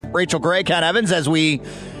Rachel Gray, Kat Evans, as we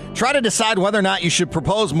try to decide whether or not you should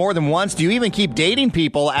propose more than once. Do you even keep dating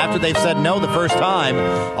people after they've said no the first time?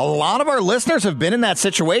 A lot of our listeners have been in that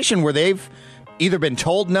situation where they've either been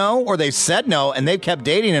told no or they've said no, and they've kept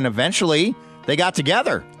dating, and eventually they got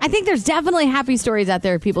together. I think there's definitely happy stories out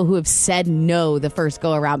there of people who have said no the first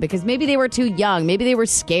go around because maybe they were too young, maybe they were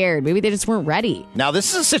scared, maybe they just weren't ready. Now,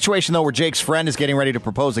 this is a situation, though, where Jake's friend is getting ready to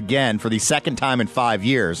propose again for the second time in 5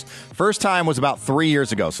 years. First time was about 3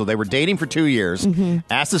 years ago, so they were dating for 2 years.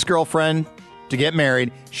 Asked his girlfriend to get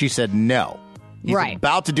married. She said no. He's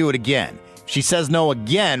about to do it again. She says no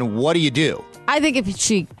again. What do? I think if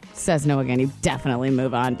she says no again, you definitely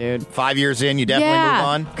move on, dude. 5 years in, you definitely move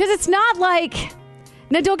on? Because it's not like...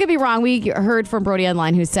 Now, don't get me wrong. We heard from Brody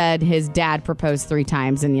online who said his dad proposed 3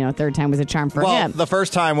 times and, third time was a charm for him. Well, the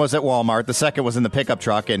first time was at Walmart. The second was in the pickup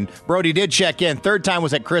truck. And Brody did check in. Third time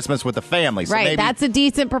was at Christmas with the family. So right. That's a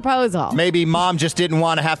decent proposal. Maybe mom just didn't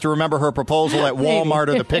want to have to remember her proposal at Walmart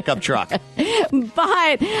or the pickup truck.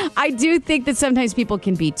 But I do think that sometimes people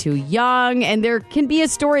can be too young and there can be a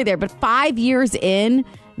story there. But 5 years in...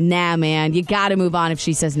 Nah, man, you got to move on if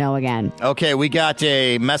she says no again. Okay, we got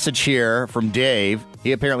a message here from Dave.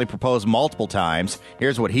 He apparently proposed multiple times.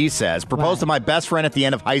 Here's what he says. Proposed to my best friend at the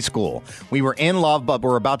end of high school. We were in love, but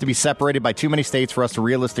were about to be separated by too many states for us to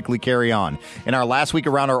realistically carry on. In our last week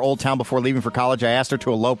around our old town before leaving for college, I asked her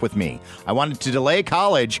to elope with me. I wanted to delay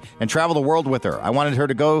college and travel the world with her. I wanted her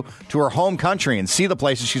to go to her home country and see the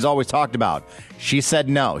places she's always talked about. She said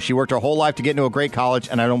no. She worked her whole life to get into a great college,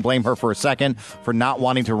 and I don't blame her for a second for not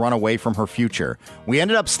wanting to run away from her future. We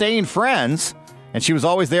ended up staying friends, and she was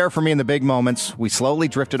always there for me in the big moments. We slowly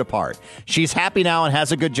drifted apart. She's happy now and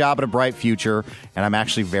has a good job and a bright future, and I'm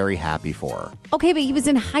actually very happy for her. Okay, but he was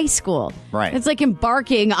in high school. Right. It's like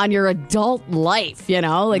embarking on your adult life,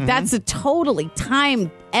 That's a totally timed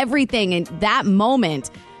everything. In that moment,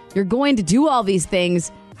 you're going to do all these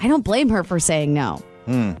things. I don't blame her for saying no.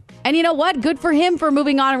 And you know what? Good for him for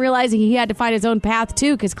moving on and realizing he had to find his own path,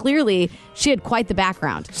 too, because clearly she had quite the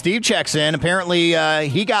background. Steve checks in. Apparently,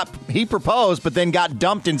 he proposed, but then got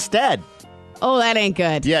dumped instead. Oh, that ain't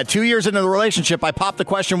good. Yeah, 2 years into the relationship, I popped the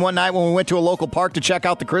question one night when we went to a local park to check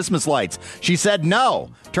out the Christmas lights. She said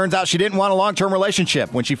no. Turns out she didn't want a long-term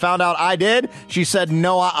relationship. When she found out I did, she said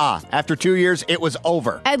no, After 2 years, it was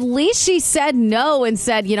over. At least she said no and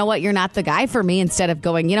said, you know what, you're not the guy for me, instead of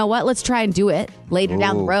going, you know what, let's try and do it. Later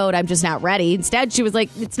down the road, I'm just not ready. Instead, she was like,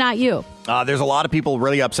 it's not you. There's a lot of people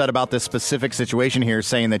really upset about this specific situation here,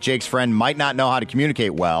 saying that Jake's friend might not know how to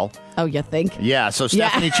communicate well. Oh, you think? Yeah, so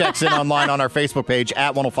Stephanie checks in online on our Facebook page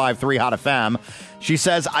at 105.3 Hot FM. She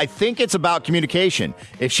says, I think it's about communication.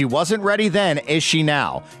 If she wasn't ready then, is she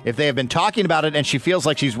now? If they have been talking about it and she feels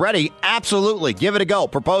like she's ready, absolutely, give it a go.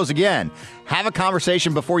 Propose again. Have a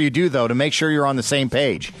conversation before you do, though, to make sure you're on the same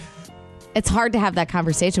page. It's hard to have that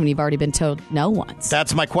conversation when you've already been told no once.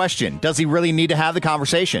 That's my question. Does he really need to have the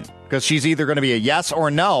conversation? Because she's either going to be a yes or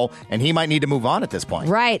a no, and he might need to move on at this point.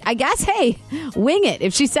 Right. I guess, hey, wing it.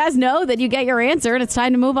 If she says no, then you get your answer, and it's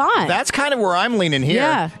time to move on. That's kind of where I'm leaning here.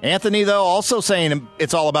 Yeah. Anthony, though, also saying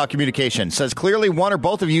it's all about communication. Says clearly one or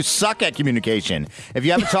both of you suck at communication. If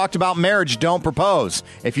you haven't talked about marriage, don't propose.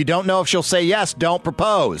 If you don't know if she'll say yes, don't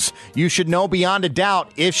propose. You should know beyond a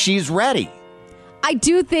doubt if she's ready. I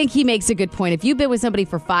do think he makes a good point. If you've been with somebody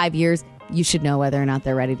for 5 years, you should know whether or not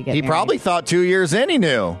they're ready to get married. He probably thought 2 years in he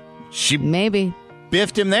knew. She maybe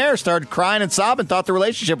biffed him there, started crying and sobbing, thought the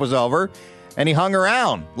relationship was over, and he hung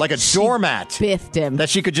around like a doormat. Biffed him. That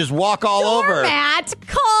she could just walk all over. Doormat?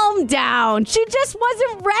 Calm down. She just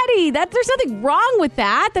wasn't ready. There's nothing wrong with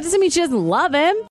that. That doesn't mean she doesn't love him.